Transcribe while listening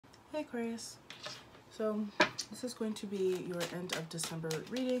Hey Aquarius. So this is going to be your end of December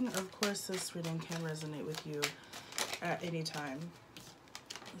reading. Of course, this reading can resonate with you at any time.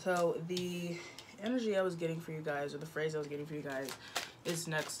 So the energy I was getting for you guys, or the phrase I was getting for you guys, is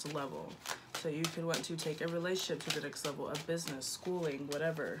next level. So you could want to take a relationship to the next level, a business, schooling,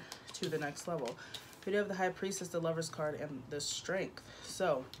 whatever, to the next level. We do have the High Priestess, the Lover's card, and the Strength.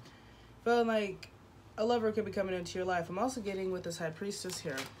 So feeling like a lover could be coming into your life. I'm also getting with this High Priestess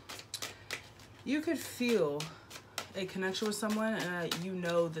here. You could feel a connection with someone and you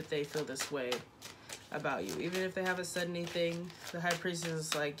know that they feel this way about you. Even if they haven't said anything, the High Priestess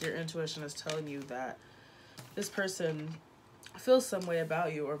is like your intuition is telling you that this person feels some way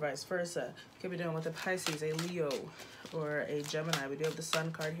about you, or vice versa. You could be dealing with a Pisces, a Leo, or a Gemini. We do have the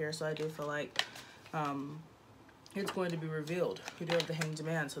Sun card here, so I do feel like it's going to be revealed. We do have the Hanged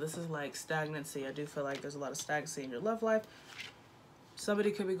Man, so this is like stagnancy. I do feel like there's a lot of stagnancy in your love life.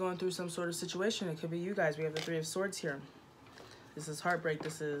 Somebody could be going through some sort of situation. It could be you guys. We have the Three of Swords here. This is heartbreak.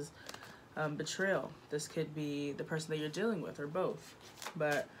 This is betrayal. This could be the person that you're dealing with, or both.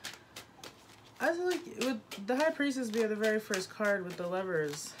 But I feel like with the High Priestess being the very first card with the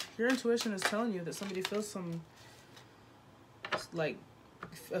Lovers, your intuition is telling you that somebody feels some like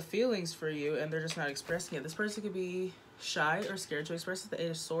feelings for you and they're just not expressing it. This person could be shy or scared to express it. The Eight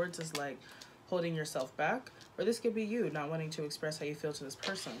of Swords is like holding yourself back, or this could be you not wanting to express how you feel to this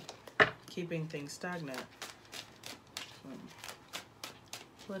person, keeping things stagnant.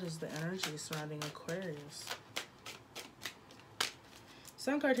 What is the energy surrounding Aquarius?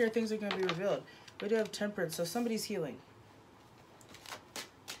 Sun card here, things are going to be revealed. We do have Temperance, so somebody's healing,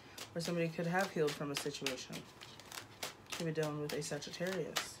 or somebody could have healed from a situation. Could be dealing with a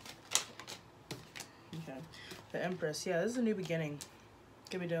Sagittarius. Okay, the Empress, yeah, this is a new beginning.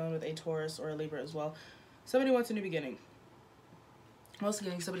 Could be dealing with a Taurus or a Libra as well. Somebody wants a new beginning. I'm also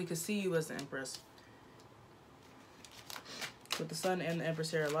getting somebody could see you as the Empress. With the Sun and the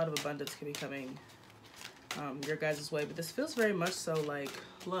Empress here, a lot of abundance could be coming your guys' way. But this feels very much so like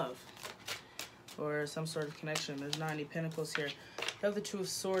love or some sort of connection. There's 90 Pentacles here. You have the Two of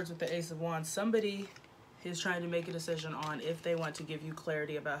Swords with the Ace of Wands. Somebody is trying to make a decision on if they want to give you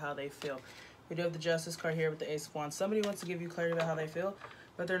clarity about how they feel. We do have the Justice card here with the Ace of Wands. Somebody wants to give you clarity about how they feel,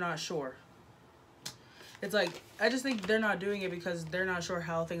 but they're not sure. It's like, I just think they're not doing it because they're not sure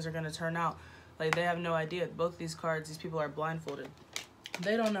how things are going to turn out. Like, they have no idea. Both these cards, these people are blindfolded.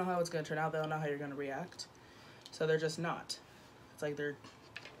 They don't know how it's going to turn out. They don't know how you're going to react. So they're just not. It's like they're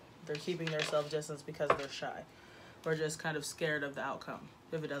keeping their self-distance because they're shy. Or just kind of scared of the outcome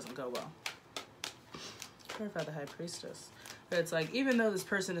if it doesn't go well. Clarify the High Priestess. But it's like, even though this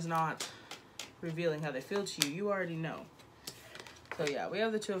person is not revealing how they feel to you, you already know. So yeah, we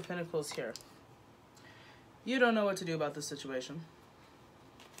have the Two of Pentacles here. You don't know what to do about this situation.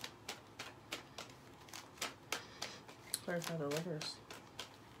 Clarify the Lovers.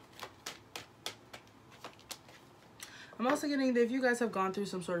 I'm also getting that if you guys have gone through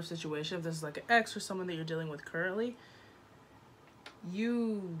some sort of situation, if this is like an ex or someone that you're dealing with currently,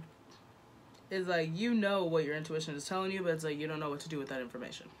 it's like you know what your intuition is telling you, but it's like you don't know what to do with that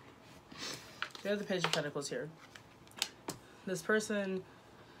information. We have the Page of Pentacles here. This person,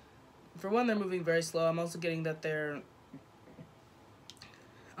 for one, they're moving very slow. I'm also getting that they're,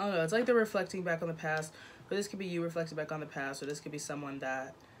 I don't know, it's like they're reflecting back on the past. Or this could be you reflecting back on the past, or this could be someone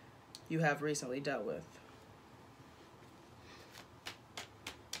that you have recently dealt with.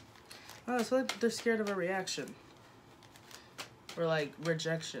 Oh, it's like they're scared of a reaction. Or like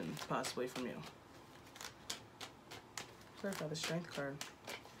rejection, possibly, from you. Clarify the Strength card.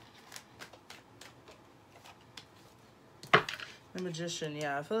 The Magician,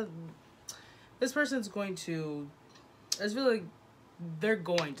 yeah. I feel like this person's going to, I just feel like they're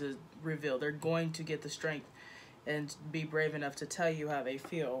going to reveal. They're going to get the strength and be brave enough to tell you how they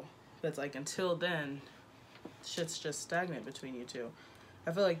feel. But it's like, until then, shit's just stagnant between you two.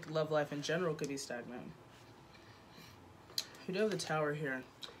 I feel like love life in general could be stagnant. We do have the Tower here.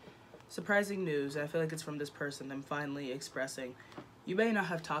 Surprising news. I feel like it's from this person, them finally expressing. You may not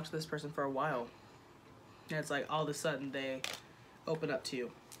have talked to this person for a while. And it's like all of a sudden they open up to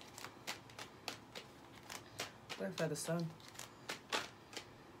you. Clarify the Sun.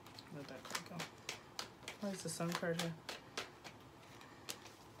 Let that card go. Where's the Sun card here?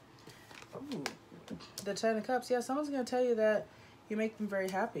 Ooh, the Ten of Cups. Yeah, someone's going to tell you that you make them very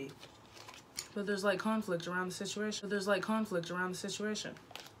happy. But there's like conflict around the situation.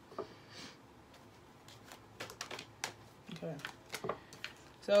 Okay.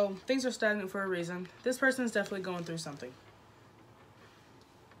 So things are stagnant for a reason. This person is definitely going through something.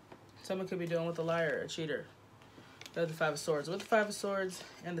 Someone could be dealing with a liar, a cheater, You have the Five of Swords. With the Five of Swords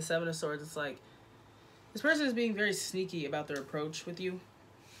and the Seven of Swords, it's like this person is being very sneaky about their approach with you.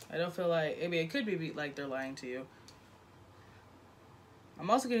 I don't feel like, I mean, it could be like they're lying to you. I'm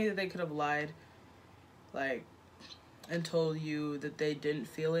also getting that they could have lied, like, and told you that they didn't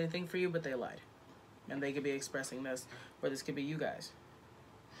feel anything for you, but they lied. And they could be expressing this, or this could be you guys.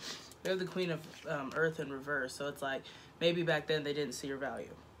 We have the Queen of Earth in reverse, so it's like, maybe back then they didn't see your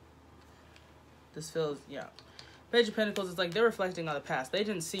value. This feels, yeah. Page of Pentacles is like they're reflecting on the past. They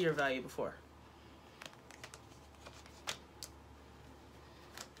didn't see your value before.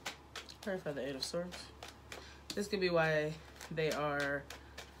 Clarify the Eight of Swords. This could be why they are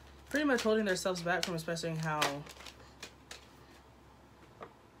pretty much holding themselves back from expressing how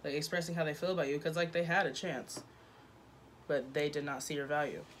they feel about you, because like they had a chance, but they did not see your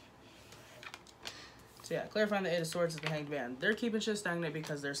value. So yeah, clarifying the Eight of Swords is the Hanged Man. They're keeping shit stagnant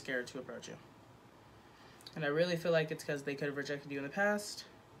because they're scared to approach you. And I really feel like it's because they could have rejected you in the past.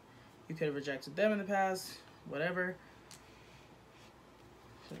 You could have rejected them in the past. Whatever.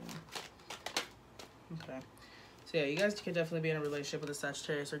 Okay. So yeah, you guys could definitely be in a relationship with a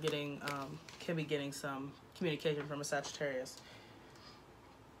Sagittarius, or can be getting some communication from a Sagittarius.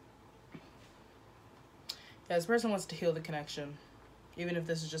 Yeah, this person wants to heal the connection. Even if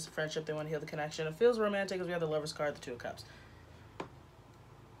this is just a friendship, they want to heal the connection. It feels romantic because we have the Lover's card, the Two of Cups.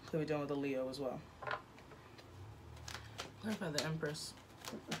 Could be dealing with a Leo as well. Clarify the Empress.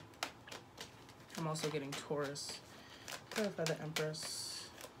 I'm also getting Taurus. Clarify the Empress.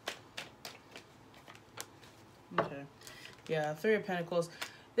 Okay. Yeah, Three of Pentacles.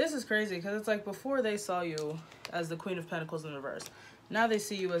 This is crazy because it's like before they saw you as the Queen of Pentacles in reverse. Now they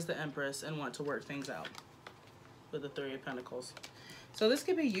see you as the Empress and want to work things out with the Three of Pentacles. So this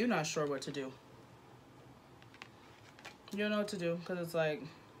could be you not sure what to do. You don't know what to do because it's like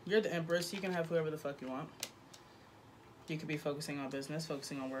you're the Empress. You can have whoever the fuck you want. You could be focusing on business,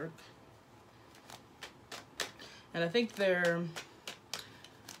 focusing on work. And I think they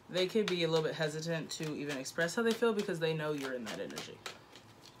could be a little bit hesitant to even express how they feel because they know you're in that energy.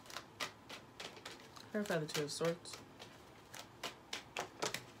 Clarify the Two of Swords.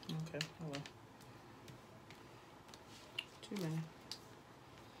 Okay, oh well. Too many.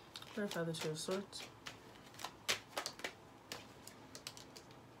 Clarify the Two of Swords.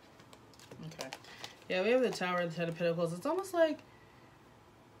 Okay. Yeah, we have the Tower and the Ten of Pentacles. It's almost like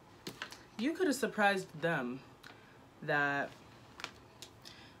you could have surprised them that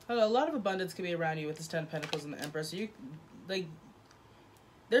a lot of abundance could be around you with this Ten of Pentacles and the Empress.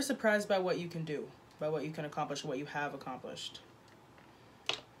 They're surprised by what you can do, by what you can accomplish, what you have accomplished.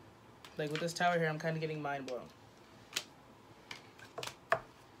 Like with this Tower here, I'm kind of getting mind blown.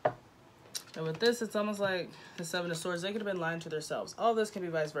 And with this, it's almost like the Seven of Swords. They could have been lying to themselves. All this can be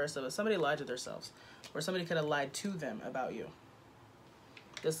vice versa, but somebody lied to themselves. Or somebody could have lied to them about you.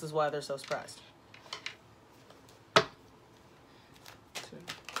 This is why they're so surprised.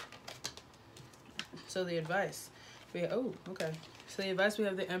 So the advice. Oh, okay. So the advice, we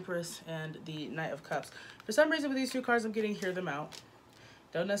have the Empress and the Knight of Cups. For some reason with these two cards, I'm getting hear them out.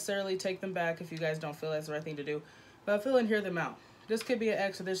 Don't necessarily take them back if you guys don't feel that's the right thing to do. But I feel and hear them out. This could be an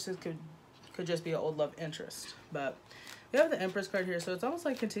ex, or this could just be an old love interest. But we have the Empress card here, so it's almost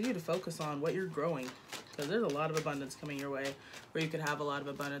like continue to focus on what you're growing, because there's a lot of abundance coming your way, where you could have a lot of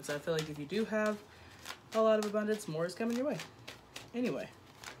abundance. I feel like if you do have a lot of abundance, more is coming your way. Anyway,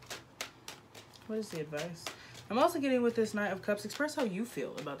 what is the advice? I'm also getting with this Knight of Cups, express how you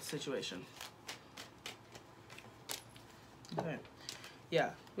feel about the situation. Okay.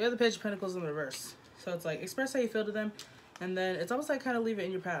 Yeah, we have the Page of Pentacles in reverse. So it's like express how you feel to them, and then it's almost like kind of leave it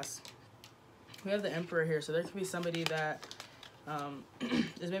in your past. We have the Emperor here, so there could be somebody that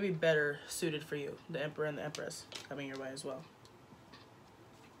is maybe better suited for you. The Emperor and the Empress coming your way as well.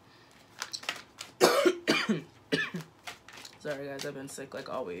 Sorry guys, I've been sick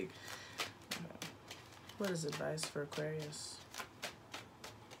like all week. What is advice for Aquarius?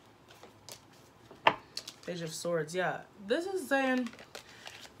 Page of Swords. Yeah, this is saying,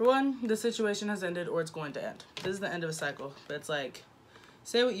 for one, the situation has ended or it's going to end. This is the end of a cycle. But it's like,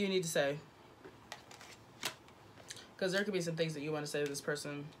 say what you need to say. Because there could be some things that you want to say to this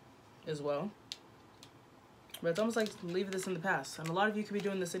person as well. But it's almost like leave this in the past. And a lot of you could be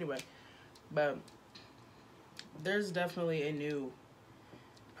doing this anyway. But there's definitely a new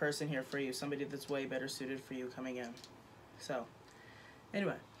person here for you. Somebody that's way better suited for you coming in. So,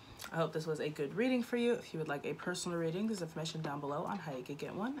 anyway. I hope this was a good reading for you. If you would like a personal reading, there's information down below on how you could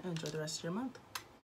get one. And enjoy the rest of your month.